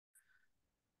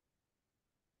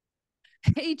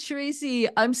Hey, Tracy,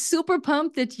 I'm super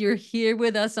pumped that you're here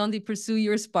with us on the Pursue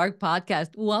Your Spark podcast.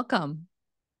 Welcome.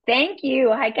 Thank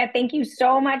you, Heike. Thank you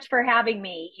so much for having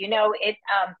me.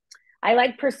 I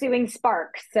like pursuing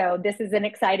sparks, so this is an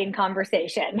exciting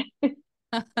conversation.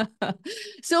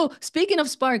 So, speaking of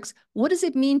sparks, what does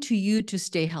it mean to you to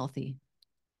stay healthy?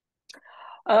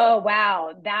 Oh,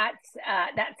 wow. That's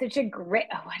such a great,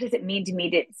 what does it mean to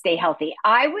me to stay healthy?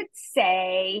 I would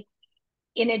say,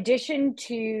 in addition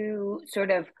to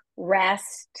sort of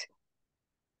rest,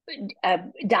 a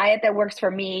diet that works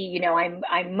for me.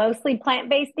 I'm mostly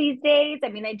plant-based these days. I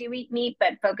mean, I do eat meat,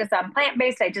 but focus on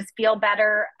plant-based. I just feel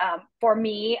better. For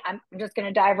me, I'm just going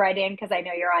to dive right in because I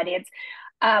know your audience.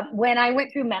 When I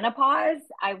went through menopause,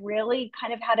 I really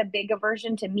kind of had a big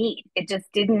aversion to meat. It just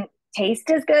didn't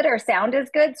taste as good or sound as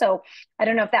good. So I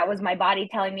don't know if that was my body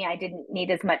telling me I didn't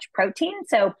need as much protein.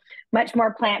 So much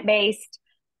more plant-based.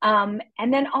 And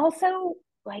then also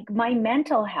like my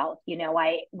mental health.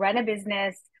 I run a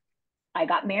business. I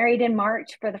got married in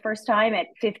March for the first time at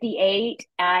 58.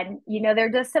 And, there are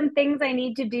just some things I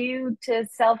need to do to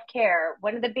self care.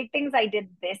 One of the big things I did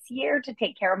this year to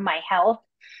take care of my health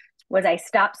was I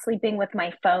stopped sleeping with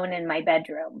my phone in my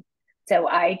bedroom. So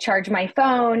I charge my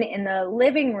phone in the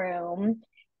living room.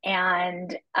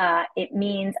 And it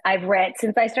means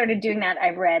since I started doing that,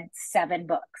 I've read 7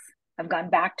 books. I've gone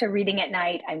back to reading at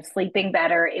night. I'm sleeping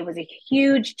better. It was a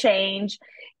huge change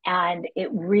and it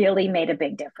really made a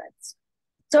big difference.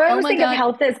 So I Oh always my think of God,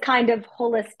 health as kind of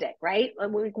holistic, right?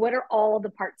 Like, what are all the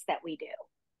parts that we do?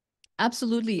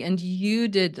 absolutely. And you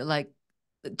did like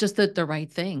just the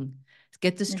right thing.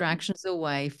 Get Mhm. distractions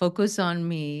away, focus on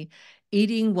me,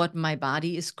 eating what my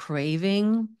body is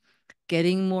craving,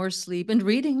 getting more sleep, and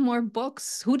reading more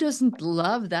books. Who doesn't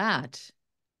love that?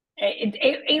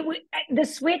 The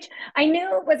switch, I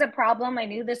knew it was a problem. I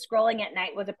knew the scrolling at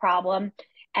night was a problem.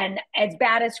 And as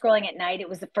bad as scrolling at night, it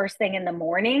was the first thing in the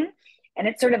morning. And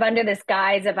it's sort of under this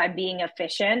guise of I'm being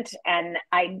efficient. And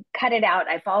I cut it out.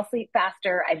 I fall asleep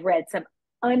faster. I've read some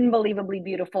unbelievably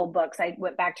beautiful books. I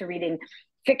went back to reading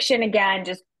fiction again,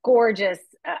 just gorgeous.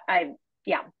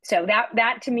 Yeah. So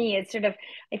that to me is sort of,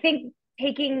 I think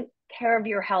taking care of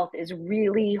your health is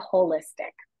really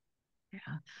holistic.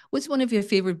 Yeah. What's one of your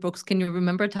favorite books? Can you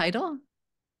remember a title?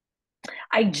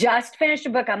 I just finished a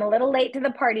book. I'm a little late to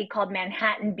the party called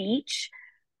Manhattan Beach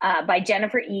by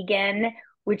Jennifer Egan,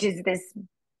 which is this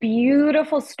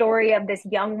beautiful story of this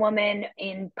young woman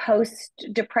in post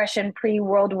Depression, pre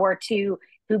World War II,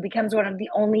 who becomes one of the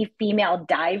only female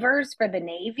divers for the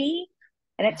Navy.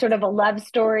 And it's sort Yes. of a love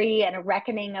story and a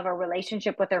reckoning of a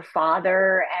relationship with her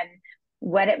father and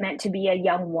what it meant to be a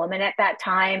young woman at that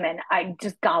time. And I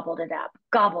just gobbled it up.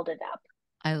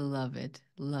 I love it.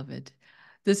 Love it.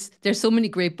 There's so many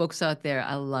great books out there.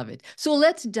 I love it. So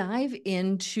let's dive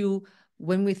into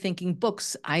when we're thinking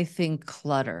books, I think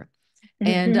clutter.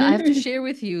 And I have to share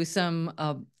with you some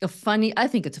I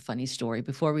think it's a funny story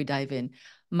before we dive in.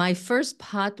 My first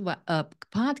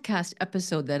podcast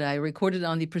episode that I recorded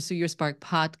on the Pursue Your Spark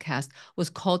podcast was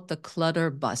called The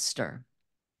Clutter Buster.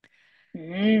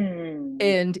 Mm.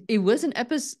 And it was an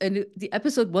episode, and the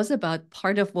episode was about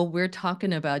part of what we're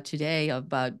talking about today,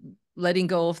 about letting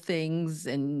go of things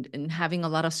and having a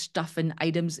lot of stuff and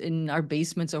items in our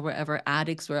basements or wherever,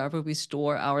 attics, wherever we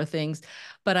store our things.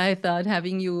 But I thought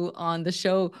having you on the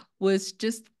show it was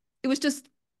just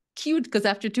cute because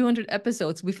after 200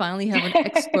 episodes, we finally have an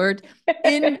expert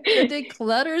in the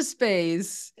declutter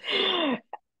space. Oh,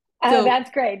 So that's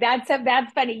great. That's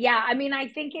funny. Yeah, I mean, I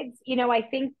think I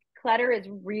think clutter is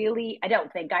really. I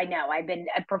don't think I know. I've been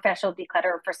a professional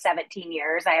declutterer for 17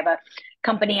 years. I have a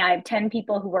company. I have 10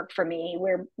 people who work for me.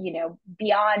 We're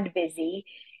beyond busy,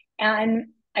 and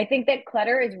I think that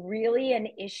clutter is really an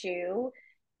issue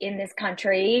in this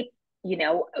country.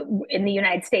 In the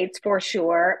United States for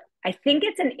sure. I think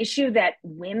it's an issue that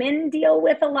women deal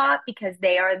with a lot because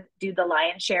do the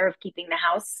lion's share of keeping the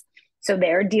house, so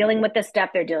they're dealing with the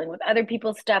stuff, they're dealing with other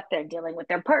people's stuff, they're dealing with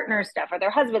their partner's stuff or their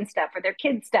husband's stuff or their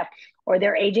kids' stuff or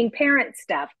their aging parents'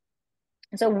 stuff.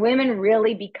 So women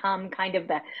really become kind of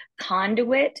the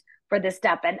conduit for this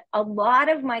stuff. And a lot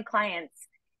of my clients,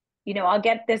 I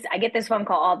get this phone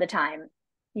call all the time.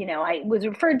 I was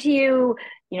referred to you,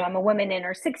 I'm a woman in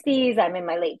her 60s, I'm in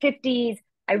my late 50s.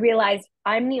 I realized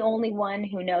I'm the only one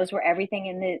who knows where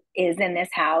everything is in this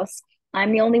house.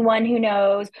 I'm the only one who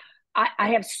knows. I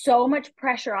have so much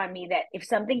pressure on me that if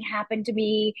something happened to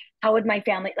me, how would my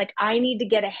family, like, I need to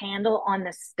get a handle on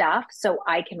the stuff so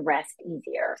I can rest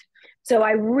easier. So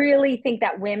I really think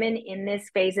that women in this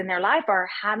phase in their life are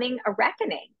having a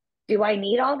reckoning. Do I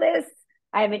need all this?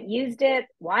 I haven't used it.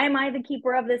 Why am I the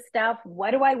keeper of this stuff?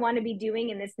 What do I want to be doing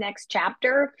in this next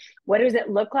chapter? What does it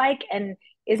look like? And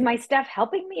is my stuff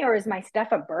helping me, or is my stuff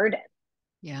a burden?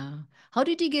 Yeah. How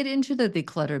did you get into the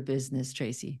declutter business,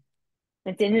 Tracy?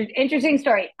 It's an interesting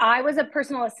story. I was a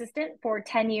personal assistant for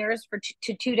 10 years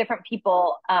to two different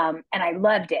people, and I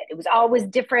loved it. It was always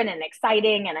different and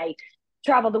exciting, and I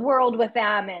traveled the world with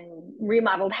them and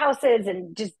remodeled houses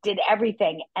and just did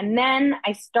everything. And then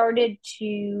I started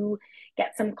to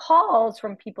get some calls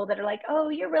from people that are like, oh,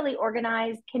 you're really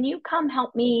organized. Can you come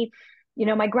help me? You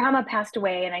know, my grandma passed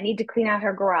away and I need to clean out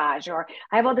her garage, or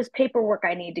I have all this paperwork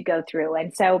I need to go through.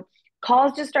 And so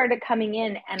calls just started coming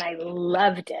in and I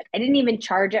loved it. I didn't even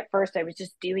charge at first. I was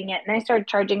just doing it. And I started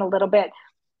charging a little bit.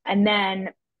 And then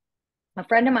a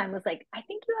friend of mine was like, I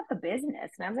think you have a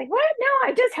business. And I was like, what? No,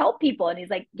 I just help people. And he's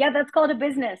like, yeah, that's called a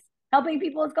business. Helping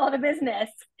people is called a business.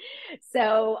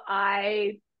 So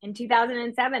in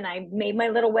 2007, I made my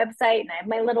little website and I have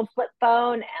my little flip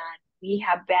phone, and we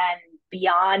have been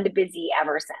beyond busy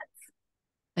ever since.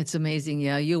 It's amazing.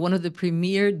 Yeah. You're one of the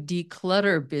premier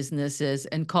declutter businesses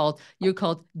and you're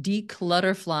called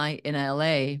dClutterfly in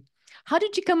LA. How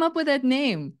did you come up with that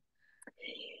name?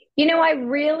 You know,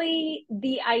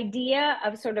 the idea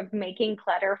of sort of making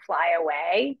clutter fly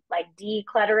away, like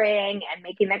decluttering and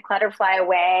making the clutter fly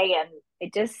away, and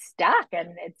it just stuck. And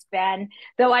it's been,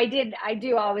 though I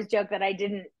do always joke that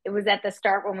it was at the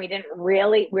start when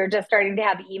we were just starting to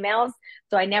have emails.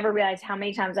 So I never realized how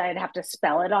many times I'd have to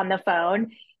spell it on the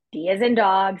phone. D as in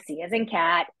dog, C as in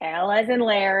cat, L as in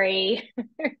Larry.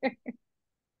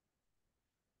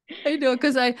 I know,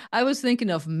 because I was thinking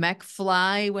of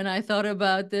McFly when I thought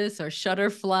about this, or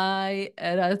Shutterfly,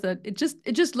 and I thought it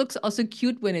just looks also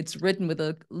cute when it's written with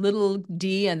a little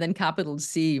D and then capital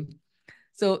C.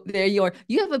 So there you are.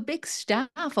 You have a big staff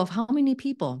of how many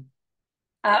people?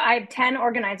 I have 10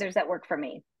 organizers that work for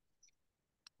me.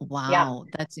 Yeah. Wow,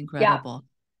 that's Yeah. incredible.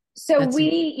 So That's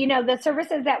in, the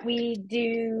services that we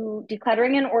do,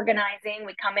 decluttering and organizing,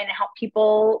 we come in and help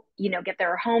people, get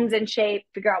their homes in shape,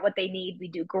 figure out what they need. We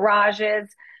do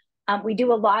garages. We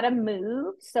do a lot of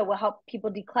moves. So we'll help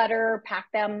people declutter, pack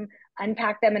them,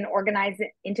 unpack them, and organize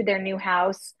it into their new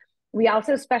house. We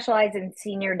also specialize in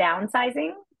senior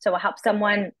downsizing. So we'll help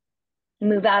someone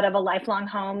move out of a lifelong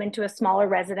home into a smaller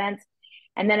residence.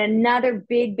 And then another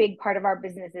big, big part of our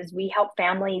business is we help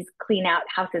families clean out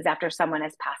houses after someone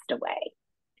has passed away.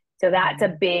 So that's a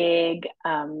mm. big,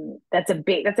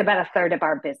 that's about a third of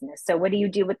our business. So what do you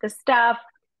do with the stuff?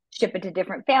 Ship it to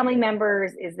different family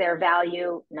members. Is there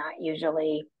value? Not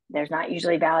usually. There's not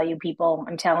usually value, people,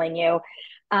 I'm telling you.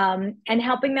 And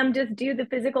helping them just do the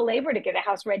physical labor to get a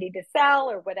house ready to sell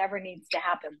or whatever needs to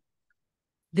happen.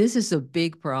 This is a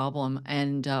big problem.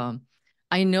 And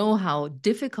I know how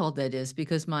difficult that is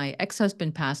because my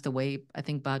ex-husband passed away, I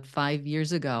think about 5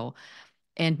 years ago.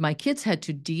 And my kids had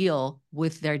to deal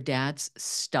with their dad's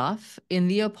stuff in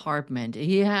the apartment.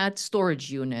 He had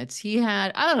storage units. He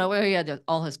had, I don't know where he had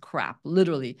all his crap,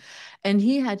 literally. And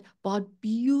he had bought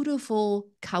beautiful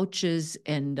couches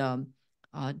and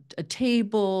a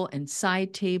table and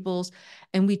side tables.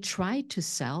 And we tried to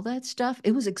sell that stuff.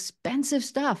 It was expensive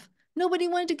stuff. Nobody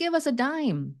wanted to give us a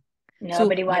dime. So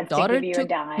Nobody wants to give you a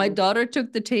my dime. daughter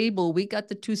took the table. We got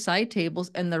the two side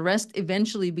tables, and the rest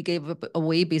eventually we gave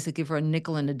away basically for a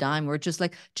nickel and a dime. We're just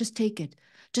like, just take it,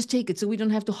 so we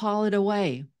don't have to haul it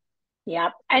away.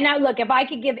 Yep. And now look, if I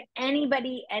could give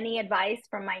anybody any advice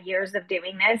from my years of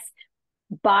doing this,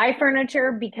 buy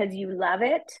furniture because you love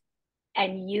it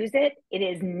and use it. It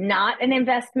is not an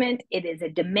investment. It is a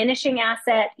diminishing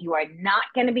asset. You are not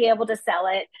going to be able to sell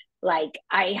it. Like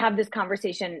I have this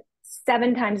conversation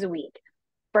 7 times a week.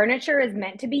 Furniture is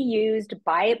meant to be used.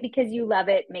 Buy it because you love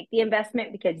it. Make the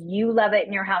investment because you love it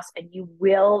in your house, and you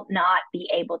will not be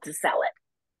able to sell it.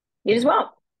 You just Yeah, won't.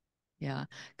 yeah.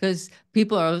 Because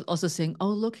people are also saying, "Oh,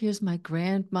 look, here's my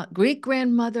great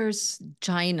grandmother's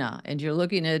china," and you're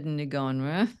looking at it and you're going,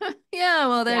 well, "Yeah,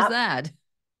 well, there's Yep. that."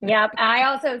 Yep. I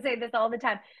also say this all the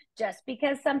time. Just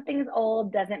because something's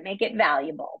old doesn't make it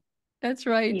valuable, That's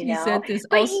right. you You know, said this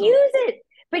but also. use it.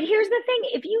 But here's the thing,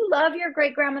 if you love your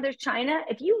great grandmother's china,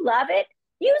 if you love it,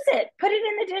 use it. Put it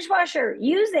in the dishwasher,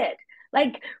 use it.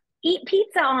 Like eat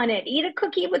pizza on it, eat a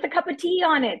cookie with a cup of tea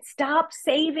on it. Stop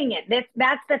saving it.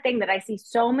 That's the thing that I see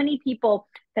so many people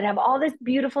that have all this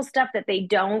beautiful stuff that they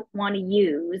don't want to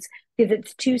use because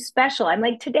it's too special. I'm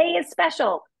like, today is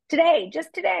special. Today, just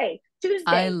today, I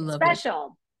Tuesday, love it.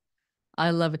 special.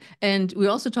 I love it. And we're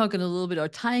also talking a little bit or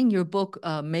tying your book,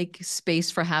 Make Space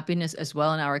for Happiness, as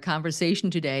well in our conversation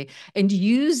today. And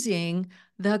using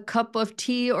the cup of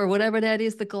tea or whatever that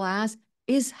is, the glass,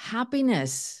 is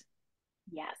happiness.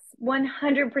 Yes.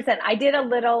 100%. I did a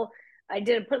little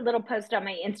post on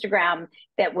my Instagram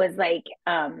that was like,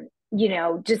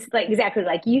 just like exactly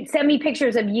like you send me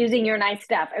pictures of using your nice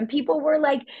stuff. And people were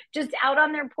like just out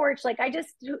on their porch. Like I just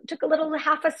took a little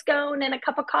half a scone and a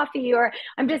cup of coffee, or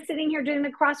I'm just sitting here doing the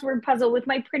crossword puzzle with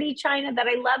my pretty china that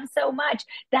I love so much.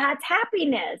 That's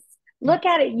happiness. Look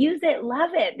at it, use it, love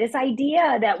it. This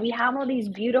idea that we have all these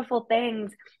beautiful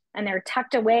things and they're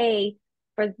tucked away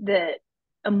for the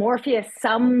amorphous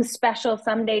some special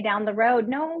someday down the road.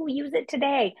 No, use it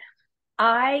today.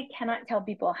 I cannot tell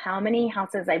people how many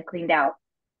houses I've cleaned out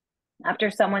after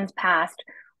someone's passed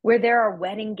where there are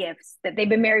wedding gifts that they've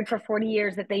been married for 40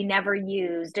 years that they never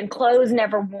used and clothes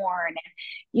never worn.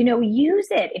 Use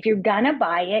it. If you're gonna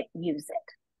buy it, use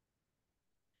it.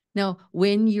 Now,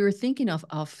 when you're thinking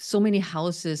of so many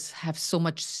houses have so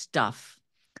much stuff,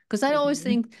 because I always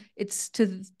think it's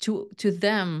to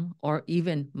them or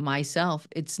even myself,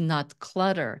 it's not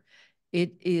clutter.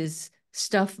 It is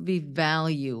stuff we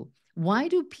value. Why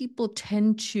do people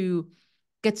tend to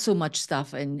get so much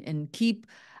stuff and keep,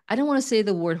 I don't want to say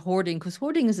the word hoarding, because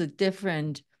hoarding is a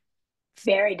different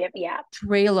Very different, yeah.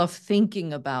 trail of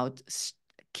thinking about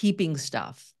keeping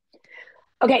stuff.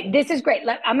 Okay, this is great.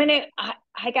 I'm gonna,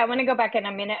 Heike, I want to go back and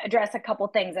I'm gonna address a couple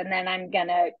things, and then I'm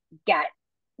gonna get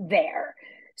there.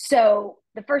 So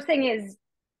the first thing is,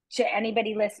 to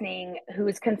anybody listening who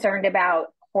is concerned about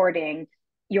hoarding,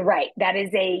 you're right. That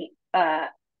is a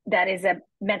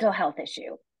mental health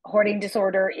issue. Hoarding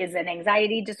disorder is an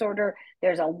anxiety disorder.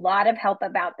 There's a lot of help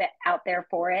about that out there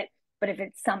for it. But if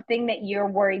it's something that you're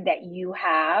worried that you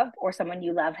have or someone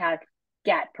you love has,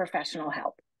 get professional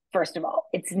help. First of all,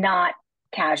 it's not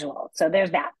casual. So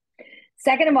there's that.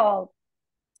 Second of all,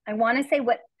 I want to say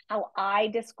how I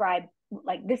describe,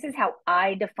 like, this is how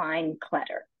I define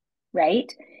clutter,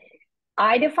 right?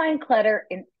 I define clutter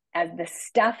as the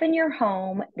stuff in your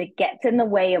home that gets in the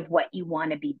way of what you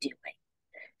want to be doing.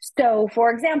 So,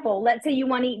 for example, let's say you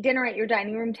want to eat dinner at your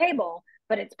dining room table,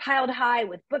 but it's piled high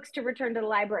with books to return to the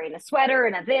library and a sweater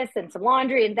and a this and some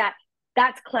laundry and that.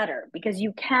 That's clutter because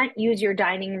you can't use your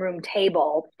dining room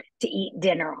table to eat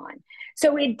dinner on.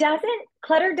 So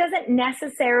clutter doesn't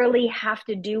necessarily have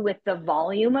to do with the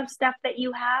volume of stuff that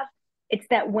you have. It's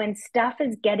that when stuff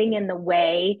is getting in the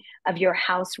way of your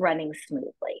house running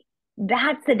smoothly.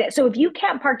 So if you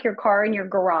can't park your car in your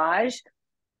garage,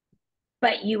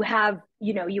 but you have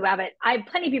it. I have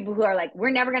plenty of people who are like, we're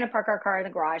never going to park our car in the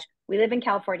garage. We live in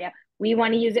California. We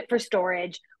want to use it for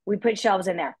storage. We put shelves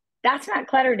in there. That's not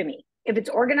clutter to me. If it's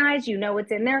organized, you know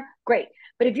what's in there, great.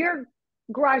 But if your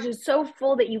garage is so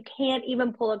full that you can't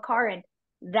even pull a car in,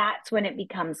 that's when it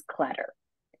becomes clutter.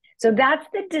 So that's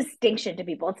the distinction to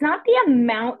people. It's not the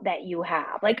amount that you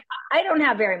have. Like, I don't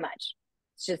have very much.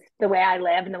 It's just the way I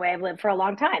live and the way I've lived for a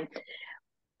long time.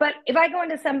 But if I go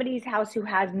into somebody's house who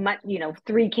has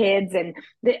 3 kids and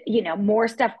more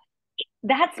stuff,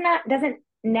 doesn't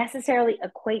necessarily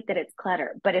equate that it's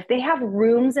clutter. But if they have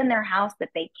rooms in their house that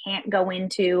they can't go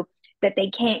into, that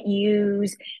they can't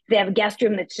use, they have a guest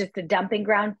room that's just a dumping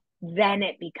ground, then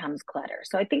it becomes clutter.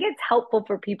 So I think it's helpful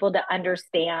for people to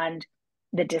understand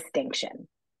the distinction.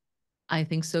 I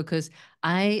think so, because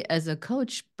I, as a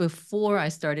coach, before I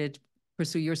started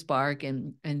Pursue Your Spark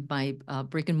and my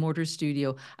brick and mortar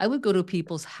studio, I would go to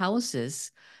people's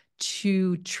houses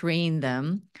to train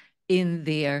them in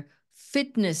their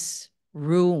fitness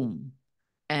room.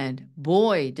 And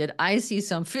boy, did I see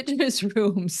some fitness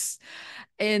rooms.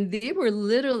 And they were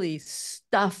literally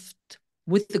stuffed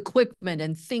with equipment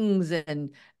and things, and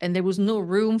there was no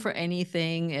room for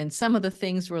anything. And some of the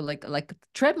things were like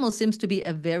treadmill seems to be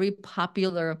a very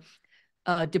popular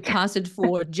deposit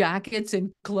for jackets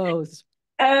and clothes.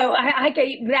 Oh,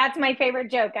 that's my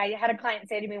favorite joke. I had a client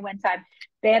say to me one time,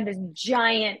 they had this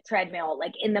giant treadmill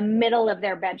like in the middle of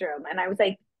their bedroom. And I was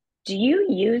like, do you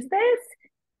use this?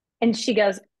 And she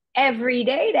goes, every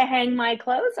day to hang my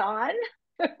clothes on.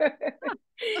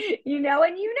 In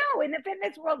the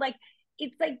fitness world, like,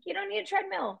 it's like, you don't need a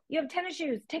treadmill. You have tennis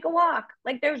shoes, take a walk.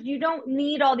 Like, you don't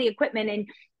need all the equipment.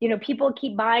 And, people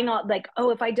keep buying all, like, oh,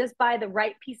 if I just buy the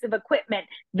right piece of equipment,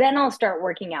 then I'll start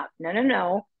working out.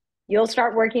 No. You'll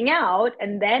start working out.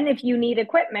 And then if you need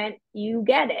equipment, you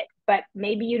get it. But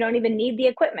maybe you don't even need the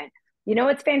equipment. You know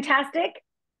what's fantastic?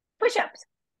 Push-ups.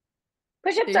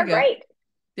 Push-ups are great.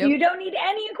 Yep. You don't need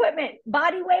any equipment.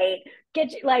 Body weight,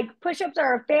 push-ups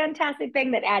are a fantastic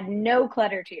thing that add no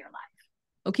clutter to your life.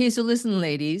 Okay, so listen,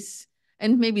 ladies,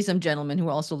 and maybe some gentlemen who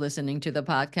are also listening to the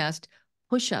podcast,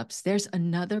 push-ups. There's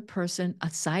another person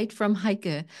aside from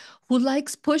Heike who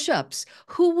likes push-ups.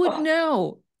 Who would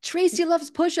know? Tracy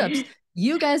loves push-ups.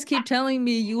 You guys keep telling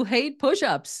me you hate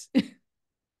push-ups.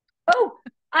 Oh,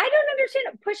 I don't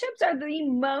understand. Push-ups are the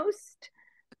most,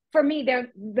 for me, they're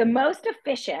the most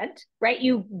efficient, right?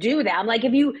 You do them.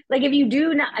 If you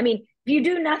do not, I mean, if you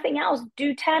do nothing else,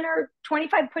 do 10 or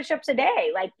 25 push-ups a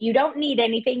day. Like, you don't need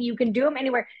anything. You can do them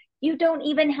anywhere. You don't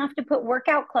even have to put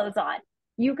workout clothes on.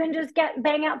 You can just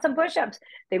bang out some push-ups.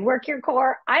 They work your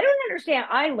core. I don't understand.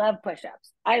 I love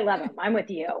push-ups. I love them. I'm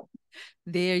with you.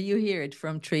 There you hear it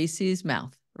from Tracy's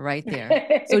mouth right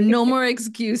there. So no more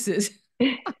excuses.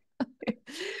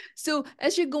 So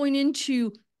as you're going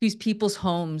into these people's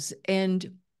homes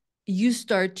and you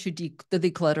start to the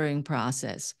decluttering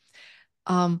process,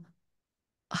 um,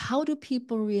 how do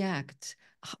people react?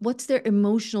 What's their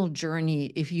emotional journey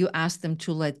if you ask them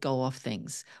to let go of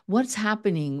things? What's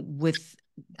happening with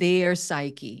their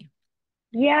psyche?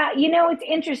 Yeah, it's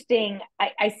interesting.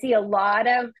 I see a lot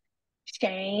of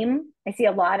shame. I see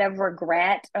a lot of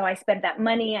regret. Oh, I spent that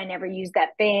money. I never used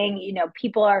that thing.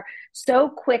 People are so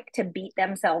quick to beat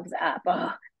themselves up.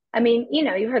 Oh, I mean,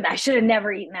 you've heard that. I should have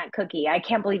never eaten that cookie. I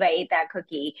can't believe I ate that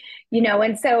cookie.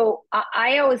 And so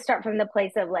I always start from the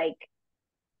place of like,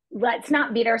 let's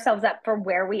not beat ourselves up for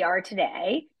where we are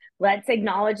today. Let's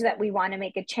acknowledge that we want to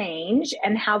make a change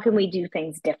and how can we do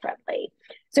things differently.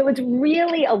 So it's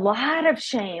really a lot of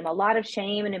shame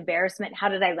and embarrassment. How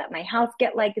did I let my house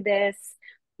get like this?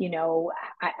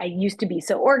 I used to be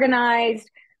so organized.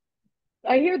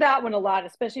 I hear that one a lot,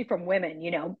 especially from women.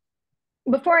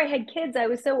 Before I had kids, I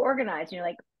was so organized. And you're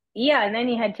like, yeah, and then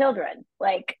you had children.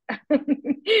 Like, now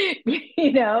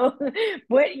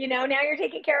you're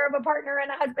taking care of a partner and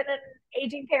a husband and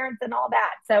aging parents and all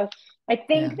that. So I Yeah.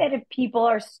 think that if people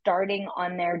are starting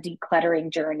on their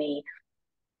decluttering journey,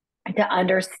 to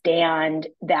understand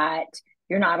that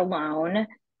you're not alone,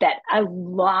 that a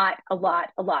lot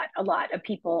of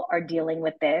people are dealing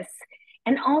with this.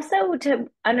 And also to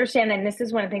understand, and this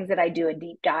is one of the things that I do a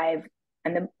deep dive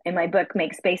in my book,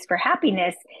 Make Space for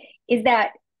Happiness, is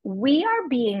that we are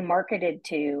being marketed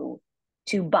to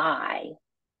buy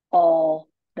all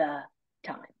the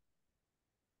time.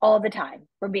 All the time.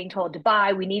 We're being told to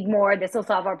buy, we need more, this will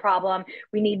solve our problem.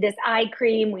 We need this eye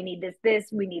cream, we need this,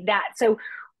 we need that. So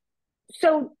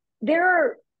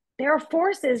there are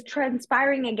forces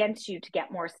transpiring against you to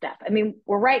get more stuff. I mean,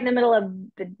 we're right in the middle of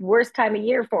the worst time of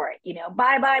year for it,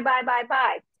 buy, buy, buy, buy,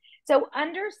 buy. So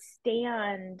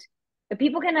understand, if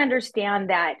people can understand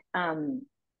that,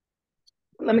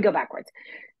 let me go backwards.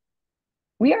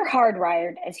 We are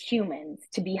hardwired as humans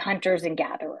to be hunters and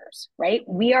gatherers, right?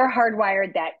 We are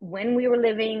hardwired that when we were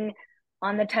living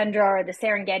on the tundra or the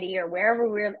Serengeti or wherever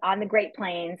we were on the Great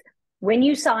Plains, when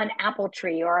you saw an apple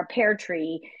tree or a pear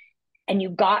tree and you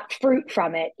got fruit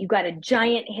from it, you got a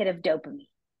giant hit of dopamine.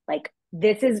 Like,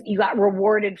 you got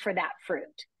rewarded for that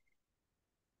fruit.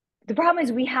 The problem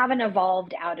is we haven't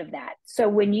evolved out of that. So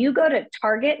when you go to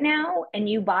Target now and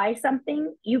you buy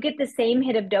something, you get the same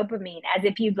hit of dopamine as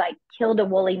if you'd like killed a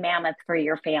woolly mammoth for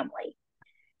your family.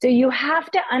 So you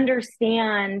have to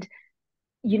understand,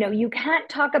 you can't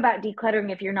talk about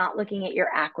decluttering if you're not looking at your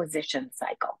acquisition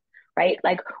cycle, right?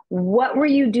 Like, what were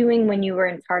you doing when you were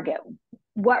in Target?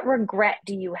 What regret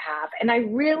do you have? And I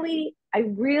really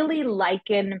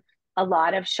liken a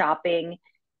lot of shopping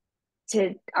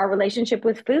to our relationship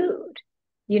with food.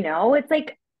 It's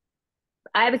like,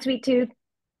 I have a sweet tooth.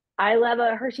 I love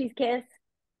a Hershey's Kiss.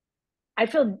 I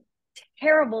feel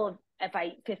terrible if I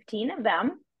eat 15 of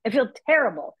them. I feel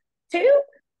terrible. 2,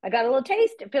 I got a little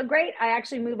taste. I feel great. I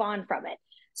actually move on from it.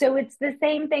 So it's the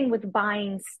same thing with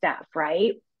buying stuff,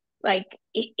 right? Like,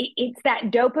 it's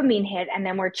that dopamine hit, and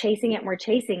then we're chasing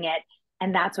it.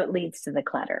 And that's what leads to the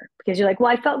clutter, because you're like,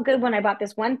 well, I felt good when I bought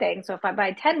this one thing. So if I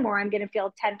buy 10 more, I'm going to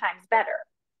feel 10 times better.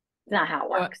 It's not how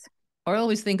it Or, works. or I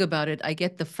always think about it. I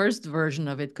get the first version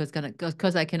of it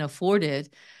because I can afford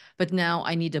it, but now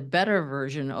I need a better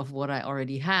version of what I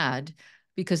already had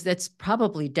because that's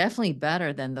probably definitely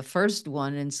better than the first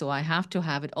one. And so I have to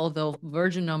have it, although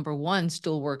version number 1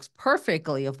 still works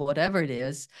perfectly of whatever it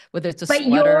is, whether it's a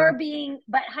sweater.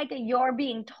 But Heike, you're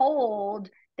being told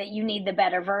that you need the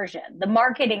better version. The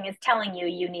marketing is telling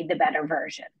you need the better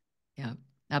version. Yeah,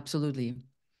 absolutely.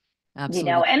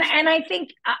 Absolutely. And I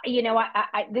think,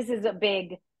 this is a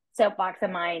big soapbox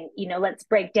of mine. Let's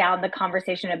break down the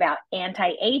conversation about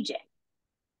anti-aging,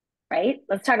 right?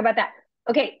 Let's talk about that.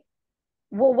 Okay.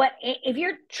 Well, if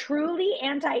you're truly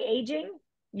anti-aging,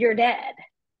 you're dead.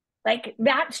 Like,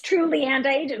 that's truly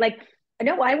anti-aging. Like,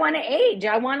 no, I want to age.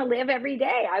 I want to live every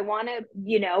day. I want to,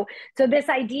 so this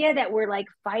idea that we're like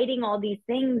fighting all these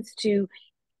things to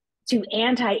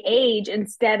anti-age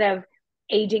instead of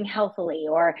aging healthily,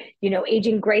 or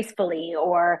aging gracefully,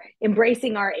 or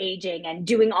embracing our aging and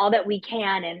doing all that we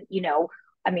can, and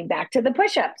back to the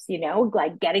push-ups,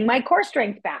 like getting my core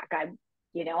strength back.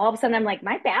 All of a sudden I'm like,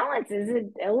 my balance is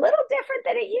a little different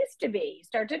than it used to be. You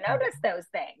start to notice those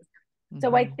things.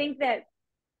 So I think that,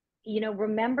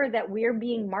 remember that we're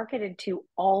being marketed to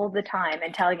all the time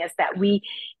and telling us that we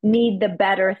need the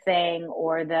better thing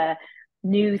or the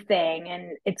new thing,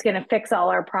 and it's going to fix all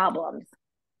our problems.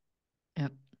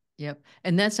 Yep. Yep.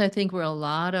 And that's, I think, where a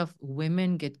lot of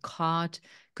women get caught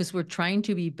because we're trying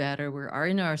to be better. We are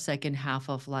in our second half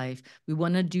of life. We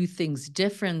want to do things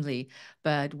differently.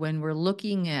 But when we're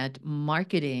looking at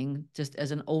marketing just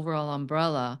as an overall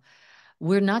umbrella,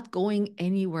 we're not going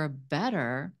anywhere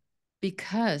better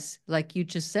because, like you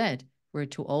just said, we're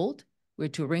too old, we're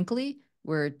too wrinkly,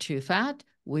 we're too fat,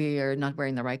 we're not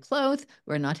wearing the right clothes,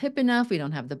 we're not hip enough, we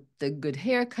don't have the good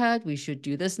haircut, we should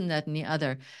do this and that and the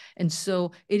other. And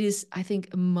so it is, I think,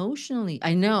 emotionally,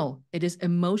 I know it is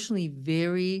emotionally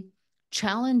very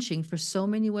challenging for so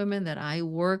many women that I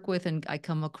work with and I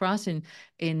come across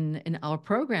in our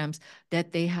programs,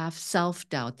 that they have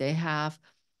self-doubt,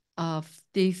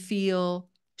 they feel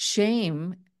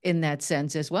shame in that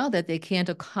sense as well, that they can't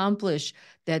accomplish,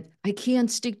 that I can't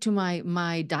stick to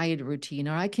my diet routine,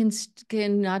 or I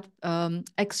cannot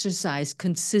exercise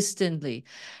consistently,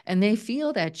 and they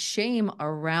feel that shame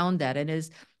around that, and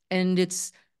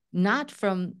it's not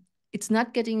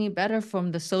getting any better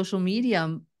from the social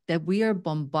media that we are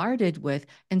bombarded with.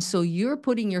 And so you're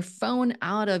putting your phone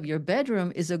out of your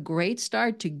bedroom is a great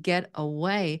start to get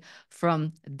away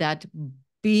from that.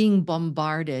 Being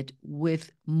bombarded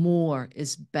with more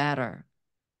is better.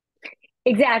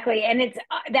 Exactly. And it's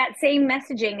that same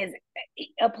messaging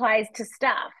applies to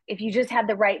stuff. If you just had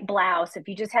the right blouse, if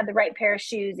you just had the right pair of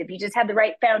shoes, if you just had the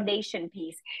right foundation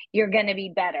piece, you're going to be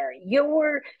better.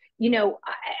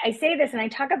 I say this and I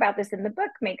talk about this in the book,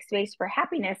 Make Space for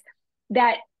Happiness,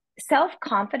 that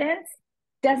self-confidence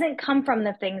doesn't come from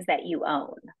the things that you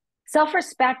own.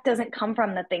 Self-respect doesn't come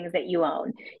from the things that you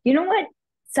own. You know what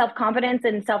self-confidence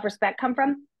and self-respect come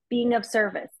from? Being of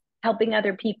service, helping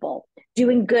other people,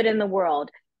 doing good in the world,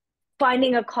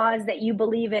 finding a cause that you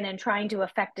believe in and trying to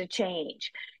affect a change,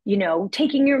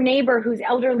 taking your neighbor who's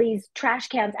elderly's trash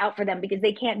cans out for them because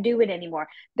they can't do it anymore.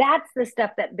 That's the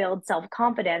stuff that builds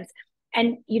self-confidence.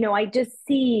 And, I just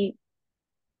see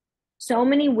so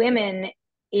many women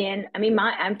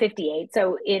I'm 58.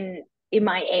 So in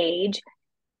my age,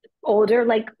 older,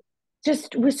 like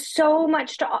just with so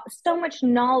much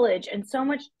knowledge and so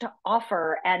much to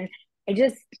offer. And I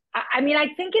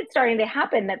think it's starting to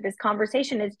happen that this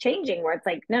conversation is changing where it's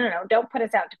like, no, don't put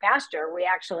us out to pasture. We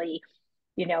actually,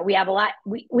 we have a lot,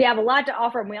 we have a lot to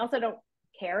offer, and we also don't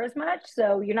care as much.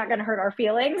 So you're not going to hurt our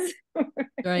feelings.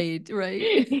 Right.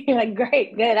 You're like,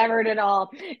 great, good. I've heard it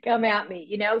all. Come at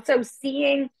me, so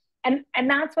seeing, and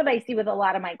that's what I see with a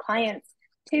lot of my clients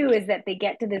too, is that they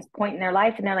get to this point in their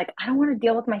life and they're like, I don't want to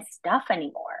deal with my stuff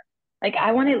anymore. Like,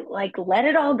 I want to let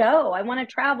it all go. I want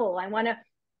to travel. I want to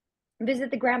visit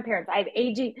the grandparents. I have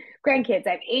aging grandkids.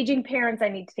 I have aging parents I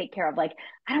need to take care of. Like,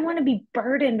 I don't want to be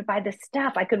burdened by the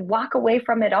stuff. I could walk away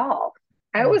from it all.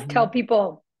 I always tell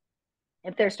people,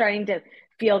 if they're starting to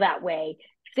feel that way,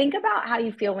 think about how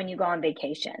you feel when you go on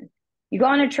vacation. You go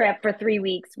on a trip for 3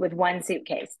 weeks with one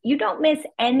suitcase. You don't miss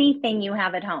anything you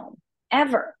have at home,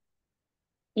 ever.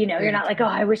 You're not like, oh,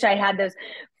 I wish I had those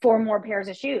 4 more pairs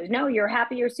of shoes. No, you're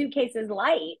happy your suitcase is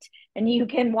light and you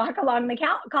can walk along the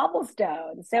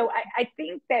cobblestone. So I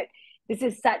think that this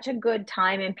is such a good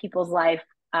time in people's life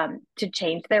to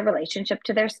change their relationship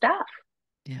to their stuff.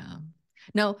 Yeah.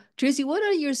 Now, Tracy, what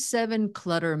are your 7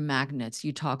 clutter magnets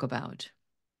you talk about?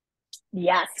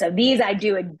 Yes. So these I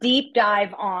do a deep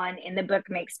dive on in the book,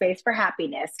 Make Space for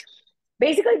Happiness.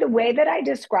 Basically, the way that I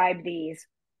describe these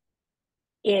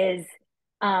is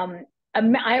I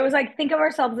always think of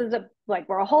ourselves as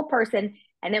we're a whole person,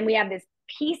 and then we have this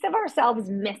piece of ourselves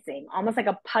missing, almost like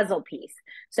a puzzle piece.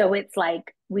 So it's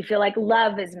like we feel like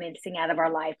love is missing out of our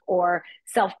life, or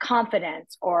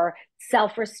self-confidence, or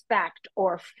self-respect,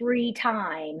 or free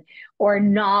time, or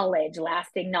knowledge,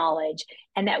 lasting knowledge.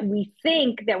 And that we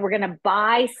think that we're going to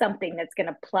buy something that's going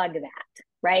to plug that,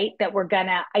 right?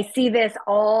 I see this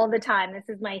all the time.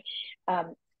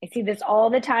 I see this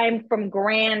all the time from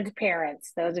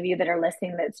grandparents, those of you that are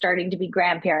listening that's starting to be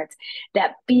grandparents,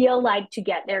 that feel like to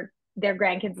get their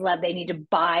grandkids love, they need to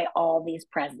buy all these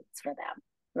presents for them,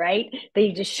 right?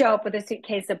 They just show up with a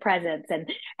suitcase of presents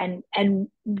and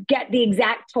get the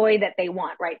exact toy that they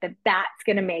want, right? That's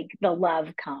going to make the love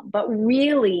come. But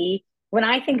really, when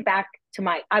I think back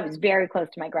I was very close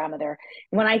to my grandmother.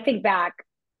 When I think back,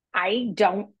 I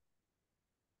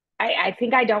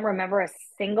think I don't remember a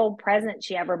single present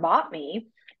she ever bought me,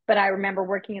 but I remember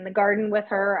working in the garden with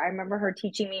her. I remember her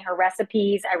teaching me her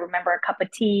recipes. I remember a cup of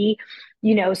tea,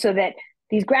 so that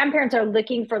these grandparents are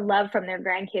looking for love from their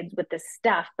grandkids with the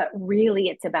stuff, but really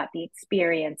it's about the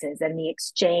experiences and the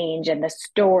exchange and the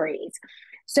stories.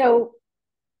 So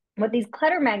what these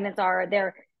clutter magnets are,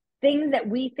 they're things that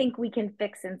we think we can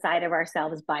fix inside of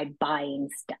ourselves by buying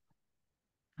stuff.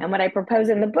 And what I propose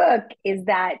in the book is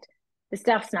that the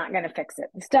stuff's not going to fix it.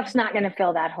 The stuff's not going to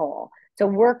fill that hole. So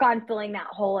work on filling that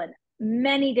hole in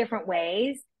many different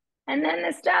ways. And then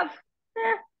the stuff,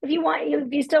 if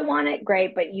you still want it,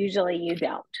 great, but usually you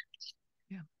don't.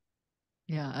 Yeah.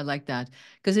 Yeah, I like that.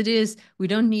 Because we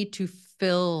don't need to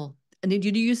fill, and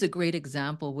you use a great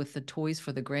example with the toys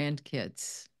for the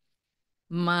grandkids.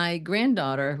 My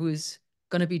granddaughter, who's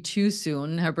going to be 2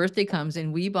 soon, her birthday comes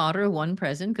and we bought her one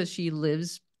present because she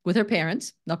lives with her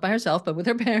parents, not by herself, but with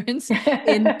her parents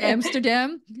in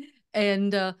Amsterdam.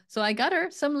 And so I got her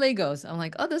some Legos. I'm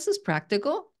like, oh, this is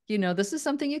practical. This is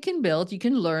something you can build. You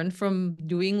can learn from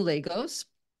doing Legos.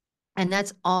 And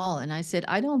that's all. And I said,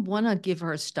 I don't want to give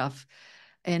her stuff.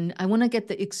 And I want to get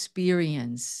the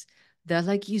experience that,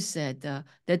 like you said,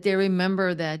 that they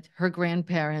remember that her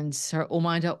grandparents, her Oma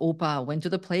and her Opa went to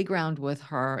the playground with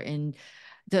her, and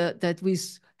that we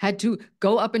had to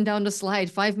go up and down the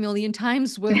slide 5 million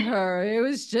times with her. It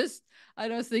was just, I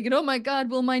was thinking, oh my God,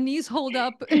 will my knees hold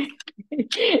up?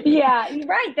 Yeah, you're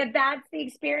right. That's the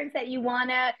experience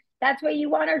that that's what you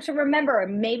want her to remember.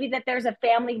 Maybe that there's a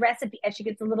family recipe as she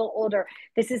gets a little older.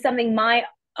 This is something my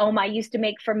Oma used to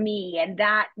make for me, and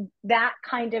that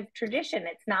kind of tradition.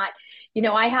 It's not,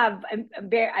 I have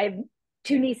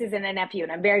 2 nieces and a nephew,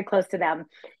 and I'm very close to them.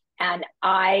 And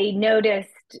I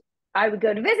noticed I would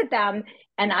go to visit them,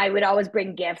 and I would always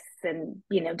bring gifts and,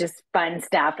 just fun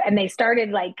stuff. And they started,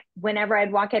 like, whenever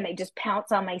I'd walk in, they just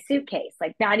pounce on my suitcase,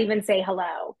 like not even say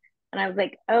hello. And I was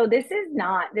like, oh,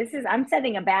 I'm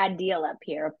setting a bad deal up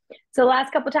here. So the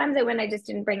last couple of times I went, I just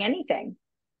didn't bring anything.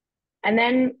 And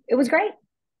then it was great.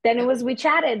 Then we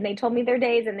chatted and they told me their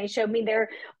days and they showed me their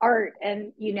art,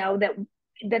 and,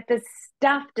 that the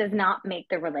stuff does not make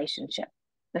the relationship.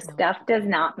 The stuff does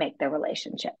not make the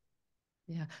relationship.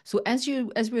 Yeah. So as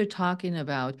we were talking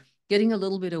about getting a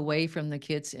little bit away from the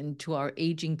kids into our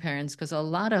aging parents, because a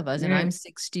lot of us, and I'm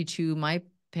 62, my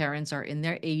parents are in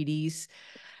their 80s,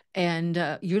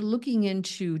 and you're looking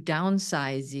into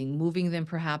downsizing, moving them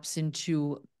perhaps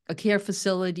into a care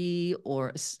facility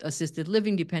or assisted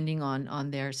living, depending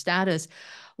on their status.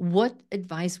 What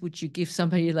advice would you give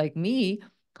somebody like me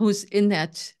who's in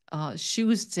that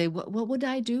shoes to say, what would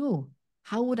I do?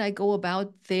 How would I go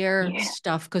about their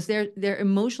stuff? Because they're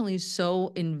emotionally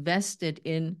so invested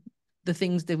in the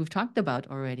things that we've talked about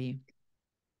already.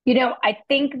 I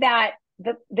think that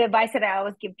the advice that I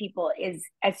always give people is,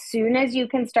 as soon as you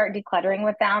can start decluttering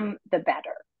with them, the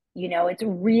better. It's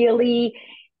really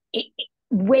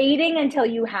waiting until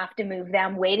you have to move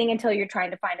them, waiting until you're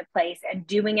trying to find a place and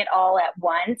doing it all at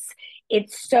once.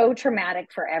 It's so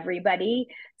traumatic for everybody.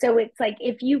 So it's like,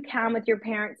 if you can with your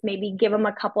parents, maybe give them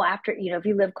a couple if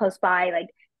you live close by, like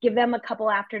give them a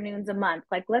couple afternoons a month.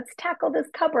 Like, let's tackle this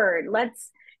cupboard.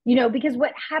 Because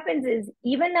what happens is,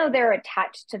 even though they're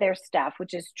attached to their stuff,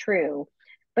 which is true,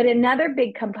 but another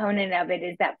big component of it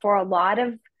is that for a lot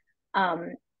of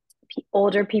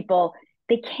older people,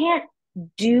 they can't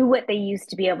do what they used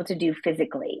to be able to do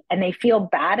physically, and they feel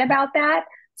bad about that.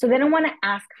 So they don't want to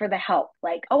ask for the help.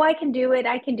 Like, oh, I can do it.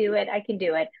 I can do it. I can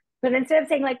do it. But instead of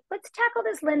saying, like, let's tackle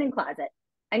this linen closet.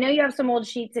 I know you have some old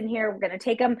sheets in here. We're going to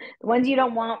take them. The ones you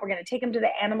don't want, we're going to take them to the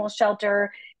animal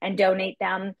shelter and donate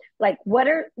them. Like,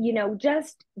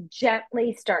 just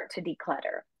gently start to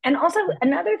declutter. And also,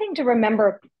 another thing to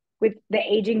remember with the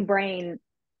aging brain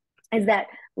is that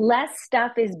less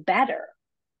stuff is better,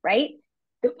 right?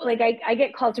 Like, I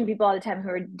get calls from people all the time who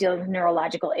are dealing with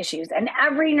neurological issues, and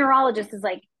every neurologist is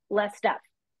like, less stuff.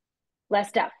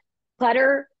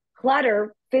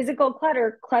 Clutter, physical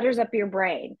clutter clutters up your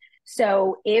brain.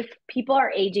 So if people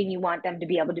are aging, you want them to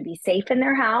be able to be safe in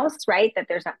their house, right? That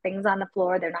there's not things on the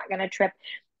floor, they're not going to trip,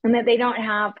 and that they don't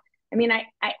have,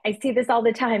 I see this all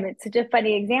the time. It's such a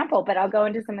funny example, but I'll go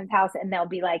into someone's house and they'll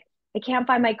be like, I can't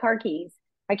find my car keys.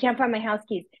 I can't find my house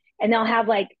keys. And they'll have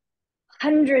like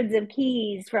hundreds of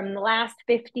keys from the last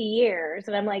 50 years.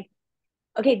 And I'm like,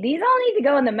 okay, these all need to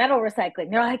go in the metal recycling.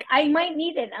 They're like, I might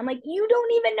need it. I'm like, you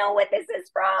don't even know what this is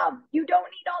from. You don't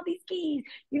need all these keys.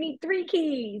 You need 3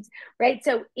 keys, right?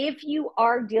 So if you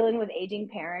are dealing with aging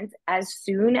parents, as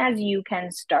soon as you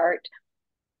can start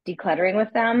decluttering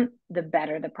with them, the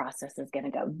better the process is going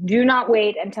to go. Do not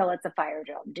wait until it's a fire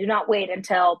drill. Do not wait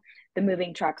until the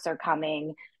moving trucks are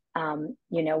coming.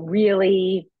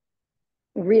 Really,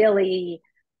 really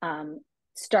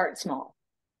start small.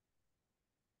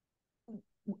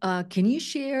 Can you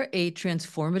share a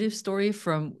transformative story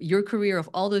from your career of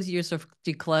all those years of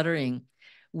decluttering,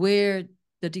 where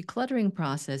the decluttering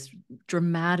process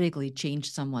dramatically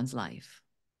changed someone's life?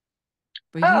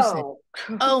 Where you said, Oh,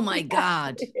 oh my yes.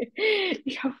 God, You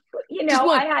just know,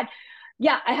 one.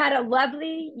 I had a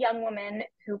lovely young woman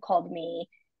who called me,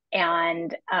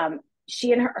 and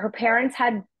she and her parents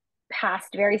had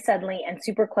passed very suddenly and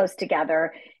super close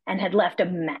together, and had left a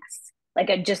mess,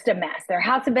 just a mess. Their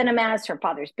house had been a mess. Her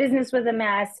father's business was a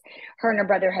mess. Her and her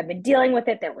brother had been dealing with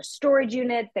it. There were storage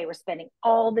units. They were spending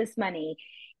all this money,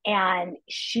 and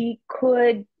she'd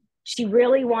been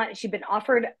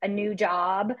offered a new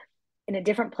job in a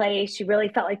different place. She really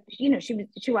felt like, she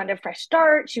wanted a fresh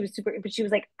start. She was super, but she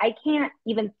was like, I can't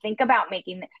even think about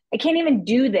I can't even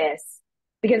do this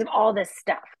because of all this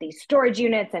stuff, these storage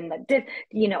units and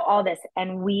all this.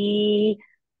 And I think we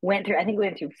went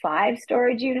through 5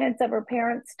 storage units of her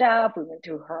parents' stuff. We went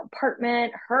through her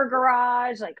apartment, her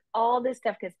garage, like all this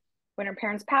stuff. Cause when her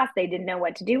parents passed, they didn't know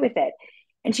what to do with it.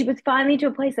 And she was finally to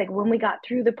a place, like when we got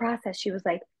through the process, she was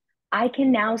like, I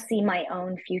can now see my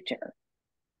own future.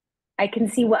 I can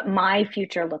see what my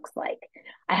future looks like.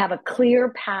 I have a clear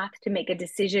path to make a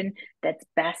decision that's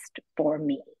best for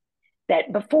me.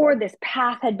 That before, this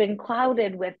path had been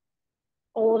clouded with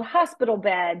old hospital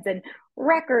beds and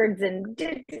records and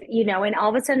all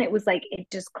of a sudden it was like it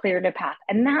just cleared a path.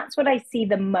 And that's what I see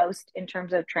the most in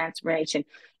terms of transformation,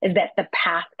 is that the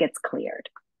path gets cleared.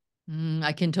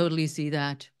 I can totally see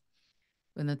that.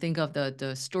 When I think of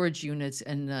the storage units,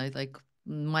 and like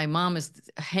my mom is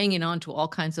hanging on to all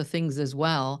kinds of things as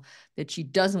well that she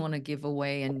doesn't want to give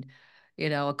away, and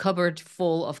a cupboard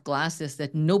full of glasses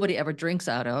that nobody ever drinks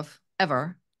out of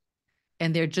ever,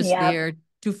 and they're just Yep. there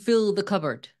to fill the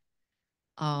cupboard.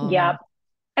 Yep.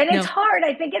 And it's No. hard.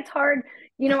 I think it's hard.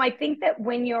 I think that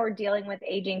when you're dealing with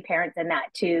aging parents and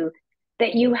that too,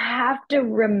 that you have to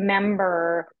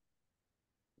remember,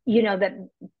 that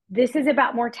this is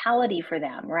about mortality for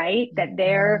them, right? That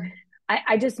Mhm.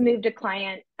 I just moved a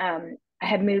client.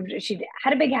 She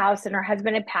had a big house and her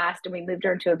husband had passed, and we moved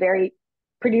her into a very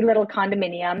pretty little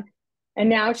condominium. And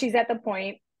now she's at the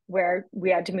point where we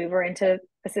had to move her into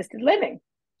assisted living.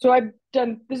 So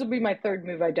this will be my 3rd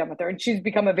move I've done with her. And she's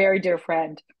become a very dear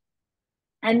friend.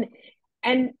 And,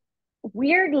 and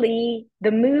weirdly,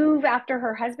 the move after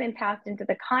her husband passed into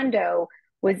the condo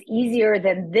was easier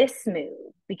than this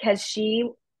move, because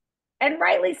and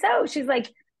rightly so, she's like,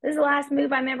 this is the last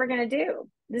move I'm ever going to do.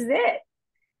 This is it.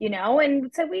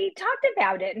 And so we talked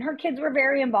about it, and her kids were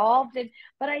very involved.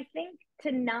 But I think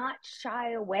to not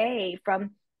shy away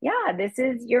from, yeah,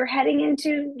 you're heading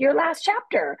into your last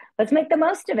chapter. Let's make the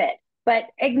most of it. But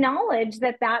acknowledge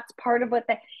that that's part of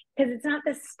because it's not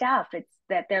the stuff. It's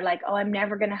that they're like, oh, I'm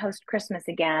never going to host Christmas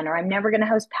again, or I'm never going to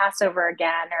host Passover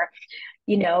again, or,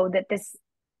 that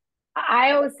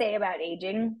I always say about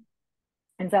aging,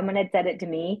 and someone had said it to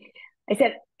me. I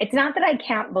said, it's not that I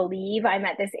can't believe I'm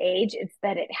at this age, it's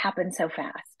that it happens so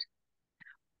fast.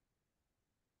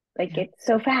 Like Yeah. it's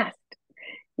so fast.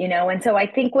 And so I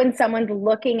think when someone's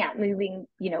looking at moving,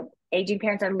 aging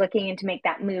parents are looking to make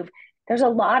that move, there's a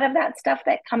lot of that stuff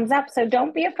that comes up. So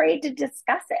don't be afraid to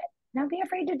discuss it. Don't be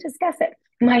afraid to discuss it.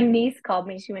 My niece called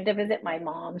me. She went to visit my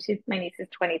mom. My niece is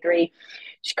 23.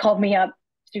 She called me up.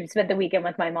 She spent the weekend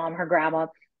with my mom, her grandma.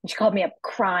 And she called me up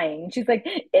crying. She's like,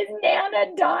 is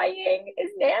Nana dying?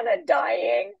 Is Nana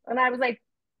dying? And I was like,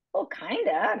 well, kind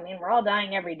of. I mean, we're all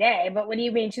dying every day. But what do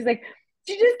you mean? She's like,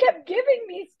 she just kept giving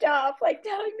me stuff, like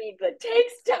telling me to take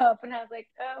stuff. And I was like,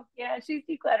 oh, yeah, she's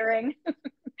decluttering.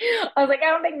 I was like,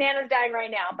 I don't think Nana's dying right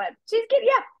now, but she's getting,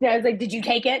 yeah. And I was like, did you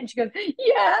take it? And she goes,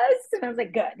 yes. And I was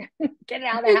like, good. Get it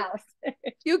out of the You, house.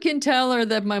 you can tell her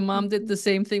that my mom did the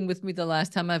same thing with me the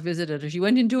last time I visited her. She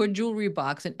went into her jewelry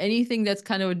box, and anything that's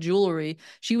kind of a jewelry,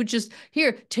 she would just,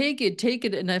 here, take it, take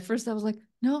it. And at first I was like,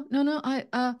 no, no, no,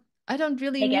 I don't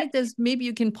really Take it. need this. Maybe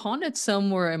you can pawn it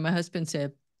somewhere. And my husband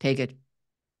said, take it,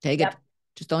 take it. Yep.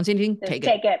 Just don't say anything. Just Take it,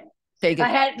 take it. take I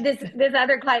it. had this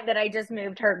other client that I just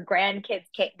moved. Her grandkids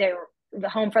they were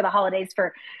home for the holidays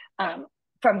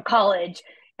from college,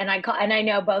 and I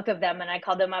know both of them, and I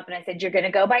called them up and I said, you're going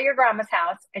to go by your grandma's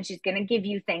house, and she's going to give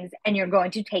you things, and you're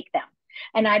going to take them.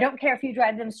 And I don't care if you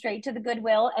drive them straight to the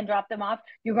Goodwill and drop them off.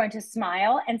 You're going to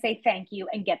smile and say thank you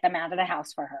and get them out of the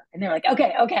house for her. And they're like,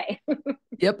 okay, okay.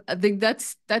 Yep, I think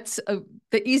the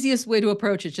easiest way to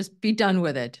approach it. Just be done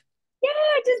with it. Yeah,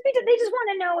 they just want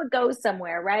to know it goes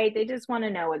somewhere, right? They just want to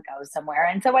know it goes somewhere.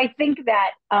 And so I think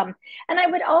that and I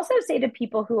would also say to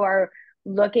people who are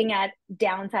looking at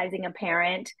downsizing a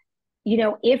parent,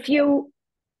 if you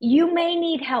may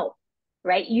need help.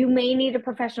 right? You may need a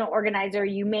professional organizer.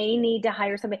 You may need to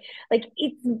hire somebody. Like,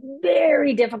 it's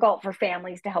very difficult for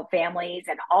families to help families,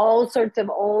 and all sorts of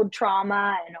old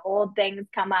trauma and old things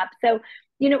come up. So,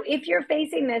 if you're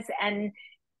facing this, and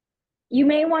you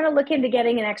may want to look into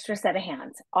getting an extra set of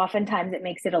hands. Oftentimes it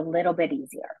makes it a little bit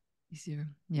easier. Easier.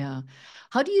 Yeah.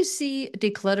 How do you see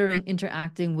decluttering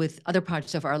interacting with other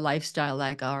parts of our lifestyle,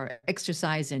 like our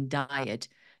exercise and diet,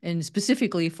 and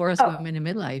specifically for us Oh, women in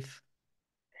midlife?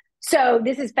 so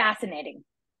this is fascinating.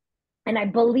 And I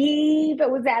believe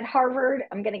it was at Harvard.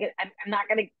 I'm not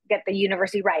gonna get the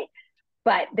university right,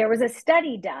 but there was a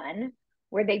study done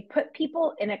where they put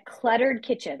people in a cluttered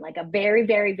kitchen, like a very,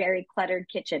 very, very cluttered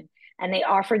kitchen, and they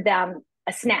offered them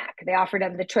a snack. They offered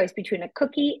them the choice between a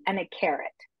cookie and a carrot.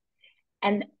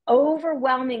 And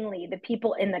overwhelmingly, the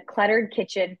people in the cluttered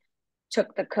kitchen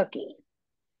took the cookie.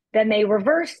 Then they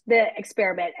reversed the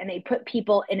experiment and they put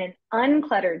people in an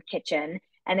uncluttered kitchen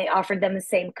and they offered them the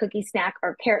same cookie snack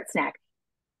or carrot snack.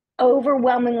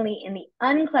 Overwhelmingly, in the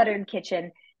uncluttered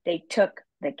kitchen, they took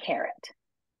the carrot.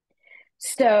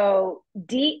 So,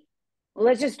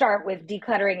 let's just start with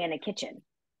decluttering in a kitchen.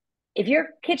 If your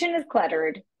kitchen is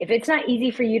cluttered, if it's not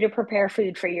easy for you to prepare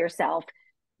food for yourself,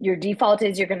 your default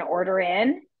is you're going to order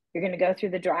in, you're going to go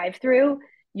through the drive-through.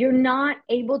 You're not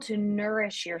able to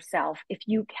nourish yourself if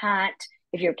your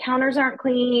counters aren't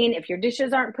clean, if your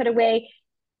dishes aren't put away.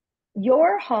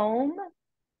 Your home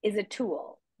is a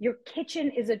tool. Your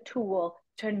kitchen is a tool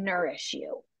to nourish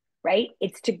you, right?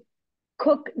 It's to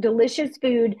cook delicious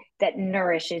food that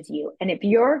nourishes you. And if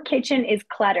your kitchen is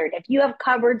cluttered, if you have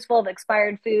cupboards full of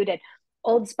expired food and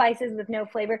old spices with no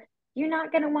flavor, you're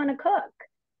not going to want to cook.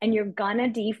 And you're going to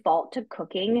default to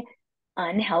cooking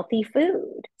unhealthy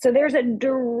food. So there's a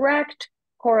direct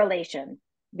correlation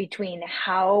between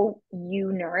how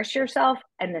you nourish yourself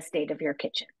and the state of your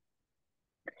kitchen.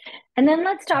 And then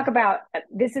let's talk about,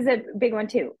 this is a big one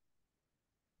too,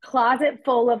 closet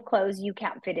full of clothes you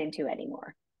can't fit into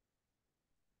anymore.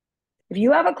 If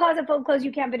you have a closet full of clothes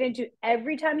you can't fit into,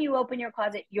 every time you open your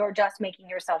closet, you're just making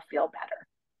yourself feel better.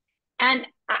 And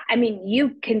I mean,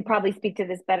 you can probably speak to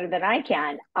this better than I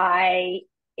can. I,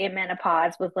 in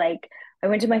menopause, was like, I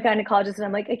went to my gynecologist and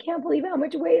I'm like, I can't believe how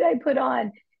much weight I put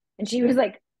on. And she was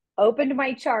like, opened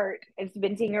my chart. I've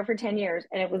been seeing her for 10 years.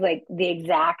 And it was like the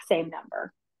exact same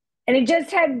number. And it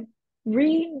just had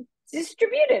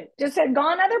redistributed, just had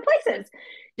gone other places,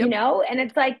 Yep. and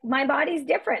it's like, my body's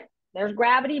different. There's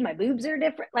gravity. My boobs are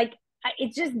different. Like,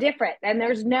 it's just different. And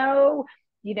there's no,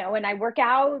 and I work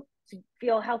out to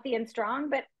feel healthy and strong,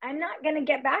 but I'm not going to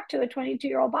get back to a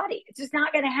 22-year-old body. It's just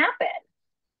not going to happen.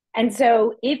 And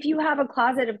so if you have a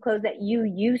closet of clothes that you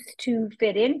used to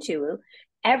fit into,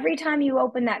 every time you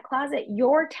open that closet,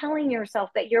 you're telling yourself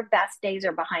that your best days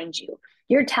are behind you.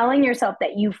 You're telling yourself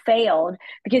that you failed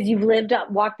because you've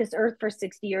walked this earth for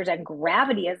 60 years and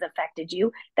gravity has affected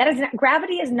you.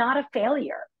 Gravity is not a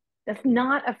failure. That's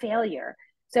not a failure.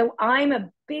 So I'm a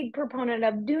big proponent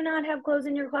of, do not have clothes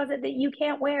in your closet that you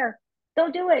can't wear.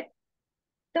 Don't do it.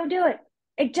 Don't do it.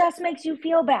 It just makes you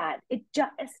feel bad. It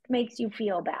just makes you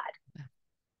feel bad.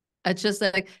 It's just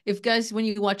like, when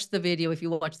you watch the video, if you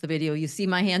watch the video, you see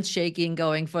my hands shaking,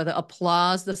 going for the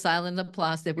applause, the silent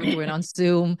applause that we're doing on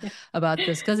Zoom about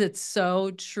this, because it's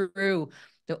so true.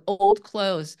 The old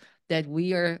clothes that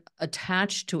we are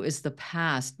attached to is the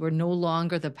past. We're no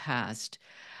longer the past.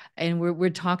 And we're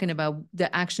talking about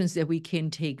the actions that we can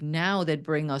take now that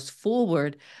bring us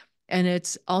forward. And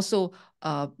it's also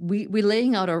we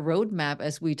laying out a roadmap,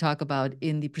 as we talk about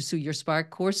in the Pursue Your Spark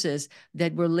courses,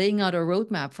 that we're laying out a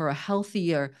roadmap for a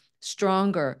healthier,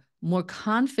 stronger, more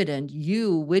confident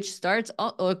you, which starts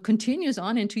or continues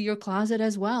on into your closet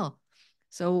as well.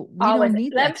 So we don't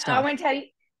need that I stuff. want to tell you,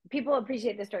 people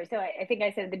appreciate the story. So I think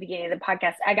I said at the beginning of the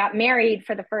podcast, I got married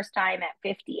for the first time at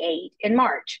 58 in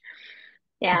March.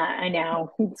 Yeah, I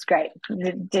know. It's great.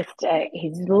 He's just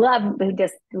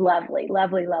lovely,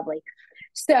 lovely, lovely.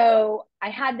 So I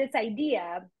had this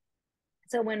idea.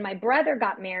 So when my brother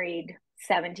got married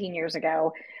 17 years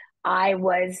ago, I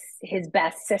was his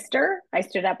best sister. I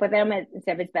stood up with him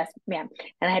instead of his best man.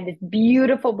 And I had this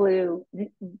beautiful blue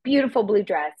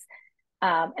dress.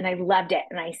 And I loved it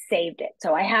and I saved it.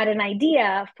 So I had an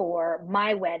idea for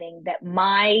my wedding that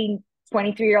my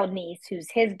 23-year-old niece, who's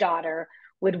his daughter,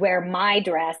 would wear my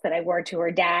dress that I wore to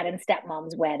her dad and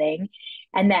stepmom's wedding,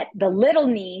 and that the little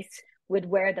niece would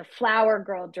wear the flower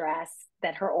girl dress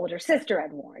that her older sister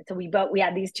had worn. So we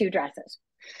had these two dresses.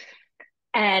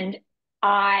 And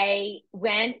I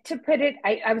went to put it,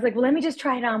 I was like, well, let me just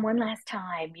try it on one last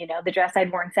time, the dress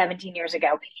I'd worn 17 years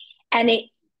ago. And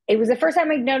it was the first time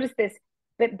I'd noticed this,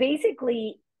 but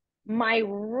basically my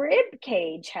rib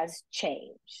cage has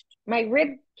changed. My rib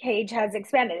cage has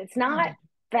expanded. It's not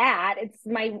fat. It's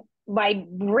my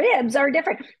ribs are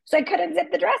different. So I couldn't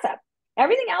zip the dress up.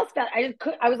 Everything else felt, I just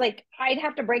could, I was like, I'd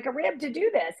have to break a rib to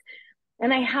do this.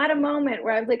 And I had a moment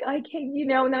where I was like, I can't, you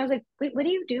know, and I was like, wait, what are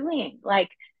you doing? Like,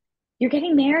 you're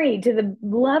getting married to the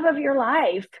love of your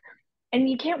life and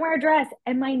you can't wear a dress.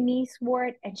 And my niece wore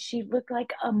it and she looked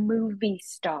like a movie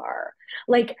star.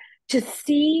 Like, to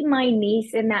see my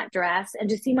niece in that dress and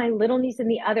to see my little niece in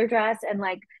the other dress and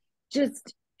like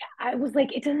just I was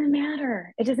like, it doesn't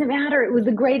matter. It doesn't matter. It was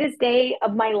the greatest day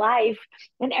of my life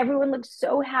and everyone looked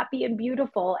so happy and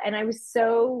beautiful. And I was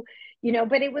so, you know,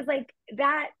 but it was like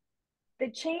that,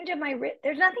 the change of my,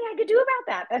 there's nothing I could do about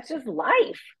that. That's just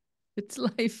life. It's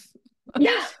life.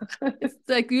 Yeah. It's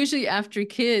like usually after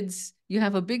kids, you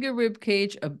have a bigger rib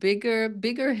cage, a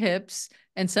bigger hips,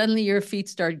 and suddenly your feet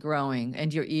start growing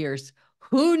and your ears.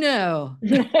 Who knew?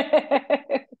 Yeah.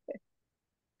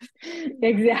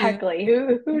 Exactly.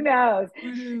 Who knows?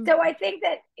 Who knew? So I think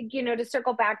that, you know, to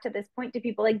circle back to this point to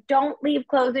people, like, don't leave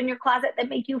clothes in your closet that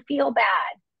make you feel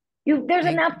bad. There's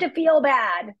I enough to feel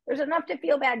bad. There's enough to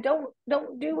feel bad. Don't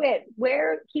do it.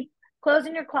 Keep clothes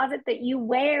in your closet that you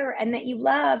wear and that you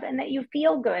love and that you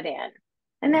feel good in.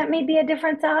 And that may be a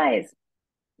different size.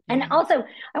 And yeah. also,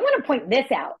 I want to point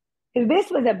this out because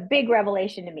this was a big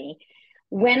revelation to me.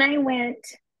 When I went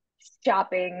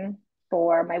shopping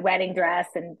for my wedding dress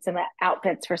and some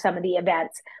outfits for some of the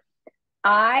events,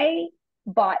 I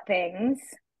bought things.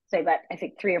 So I bought, I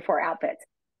think, 3 or 4 outfits.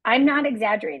 I'm not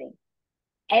exaggerating.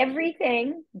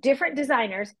 Everything, different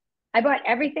designers. I bought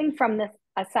everything from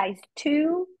a size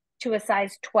 2 to a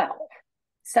size 12.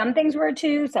 Some things were a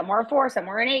 2, some were a 4, some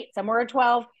were an 8, some were a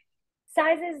 12.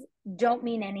 Sizes don't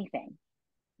mean anything.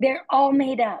 They're all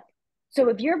made up. So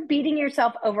if you're beating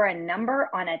yourself over a number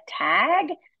on a tag,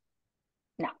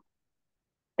 no,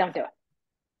 don't do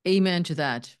it. Amen to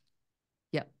that.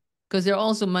 Yeah. Because they're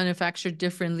also manufactured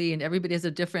differently and everybody has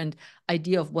a different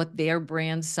idea of what their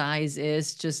brand size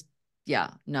is. Just, yeah,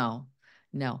 no,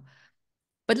 no.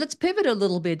 But let's pivot a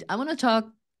little bit. I want to talk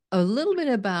a little bit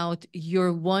about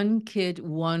your one kid,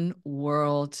 one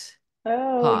world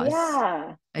Oh, cause.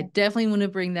 yeah. I definitely want to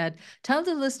bring that. Tell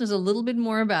the listeners a little bit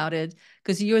more about it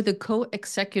because you're the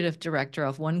co-executive director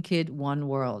of One Kid, One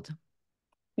World.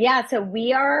 Yeah, so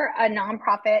we are a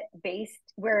nonprofit based.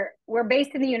 We're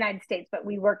based in the United States, but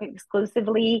we work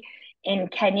exclusively in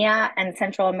Kenya and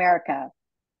Central America.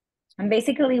 And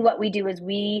basically, what we do is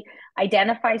we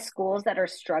identify schools that are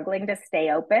struggling to stay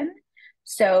open.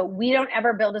 So we don't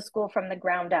ever build a school from the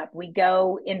ground up. We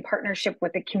go in partnership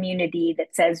with a community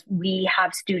that says we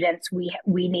have students, we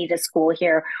need a school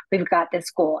here. We've got this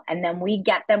school, and then we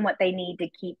get them what they need to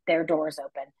keep their doors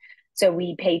open. So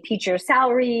we pay teachers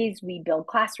salaries, we build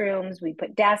classrooms, we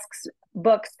put desks,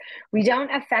 books. We don't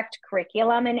affect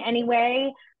curriculum in any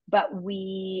way, but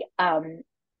we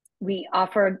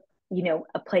offer, you know,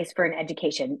 a place for an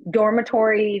education.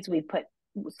 Dormitories, we put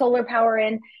solar power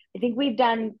in. I think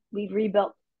we've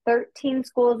rebuilt 13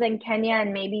 schools in Kenya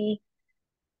and maybe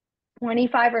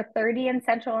 25 or 30 in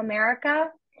Central America.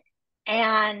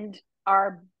 And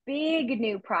our big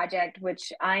new project,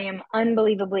 which I am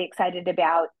unbelievably excited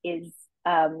about, is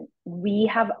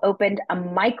we have opened a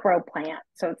micro plant.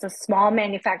 So it's a small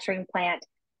manufacturing plant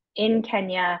in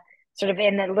Kenya, sort of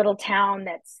in a little town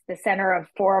that's the center of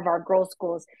 4 of our girls'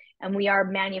 schools. And we are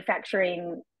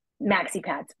manufacturing maxi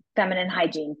pads, feminine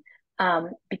hygiene,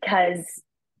 because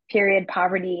period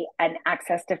poverty and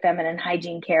access to feminine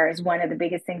hygiene care is one of the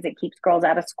biggest things that keeps girls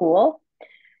out of school.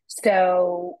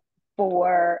 So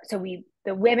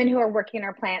the women who are working in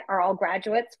our plant are all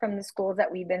graduates from the schools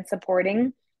that we've been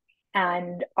supporting.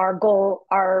 And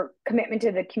our commitment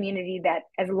to the community, that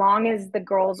as long as the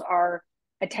girls are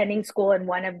attending school in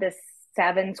one of the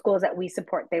 7 schools that we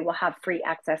support, they will have free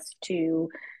access to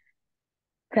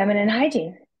feminine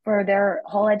hygiene for their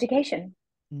whole education.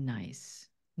 Nice.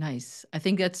 Nice. I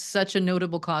think that's such a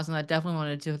notable cause, and I definitely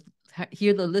wanted to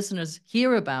hear the listeners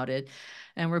hear about it.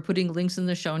 And we're putting links in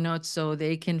the show notes so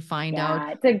they can find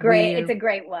out it's where. a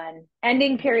great one.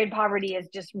 Ending period poverty is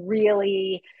just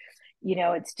really, you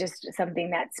know, it's just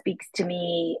something that speaks to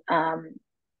me.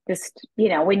 Just, you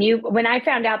know, when I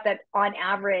found out that on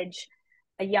average,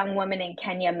 a young woman in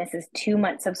Kenya misses 2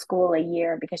 months of school a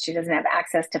year because she doesn't have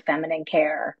access to feminine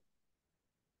care.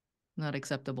 Not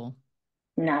acceptable.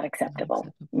 Not Not acceptable.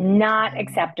 acceptable. Not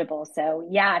acceptable. So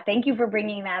yeah, thank you for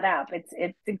bringing that up.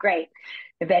 It's great.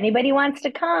 If anybody wants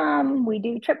to come, we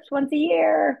do trips once a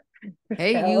year.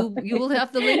 Hey, So you will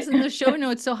have the links in the show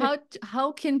notes. So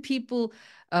how can people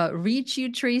reach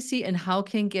you, Tracy, and how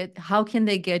can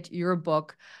they get your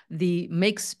book, The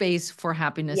Make Space for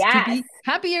Happiness, to yes. be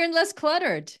happier and less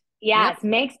cluttered? Yep. Yes,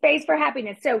 make space for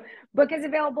happiness. So, book is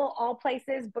available all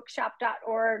places,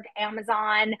 bookshop.org,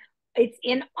 Amazon. It's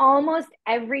in almost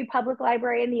every public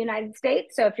library in the United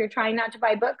States. So, if you're trying not to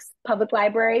buy books, public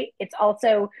library. It's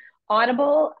also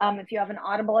Audible. If you have an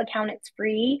Audible account, it's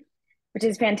free, which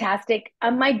is fantastic.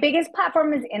 My biggest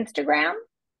platform is Instagram.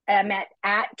 I'm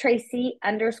at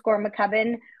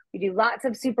Tracy_McCubbin. We do lots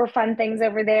of super fun things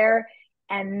over there.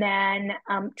 And then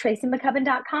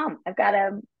TracyMcCubbin.com. I've got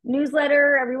a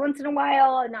newsletter every once in a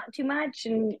while, not too much,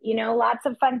 and lots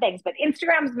of fun things. But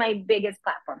Instagram's my biggest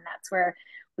platform. That's where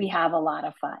we have a lot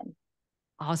of fun.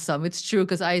 Awesome. It's true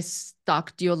because I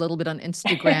stalked you a little bit on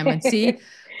Instagram and see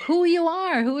who you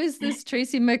are. Who is this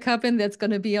Tracy McCubbin that's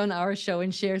going to be on our show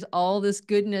and shares all this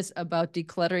goodness about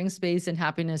decluttering space and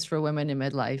happiness for women in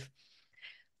midlife?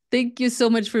 Thank you so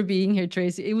much for being here,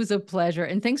 Tracy. It was a pleasure.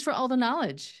 And thanks for all the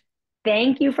knowledge.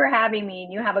 Thank you for having me,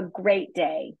 and you have a great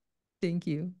day. Thank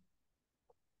you.